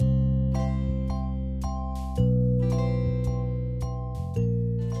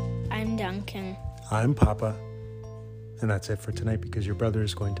Duncan. I'm Papa. And that's it for tonight because your brother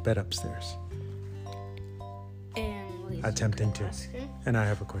is going to bed upstairs. And Attempting to. And I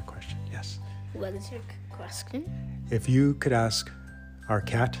have a quick question. Yes. What is your question? If you could ask our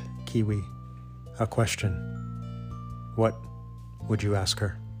cat, Kiwi, a question, what would you ask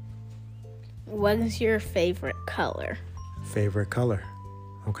her? What is your favorite color? Favorite color.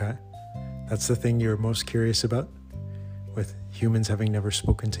 Okay. That's the thing you're most curious about, with humans having never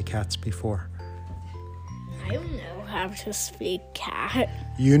spoken to cats before. I don't know how to speak cat.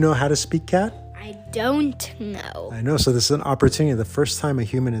 You know how to speak cat? I don't know. I know, so this is an opportunity. The first time a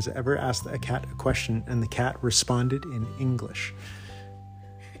human has ever asked a cat a question and the cat responded in English.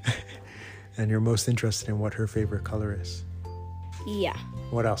 And you're most interested in what her favorite color is. Yeah.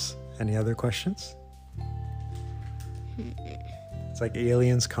 What else? Any other questions? It's like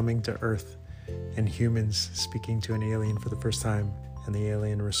aliens coming to Earth and humans speaking to an alien for the first time, and the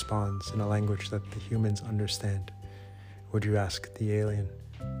alien responds in a language that the humans understand. Would you ask the alien,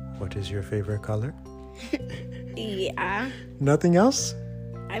 what is your favorite color? Yeah. Nothing else?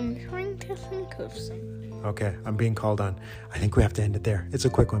 I'm trying to think of something. Okay, I'm being called on. I think we have to end it there. It's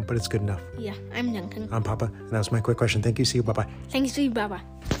a quick one, but it's good enough. Yeah, I'm Duncan. I'm Papa, and that was my quick question. Thank you. See you. Bye-bye. Thanks to you. Bye-bye.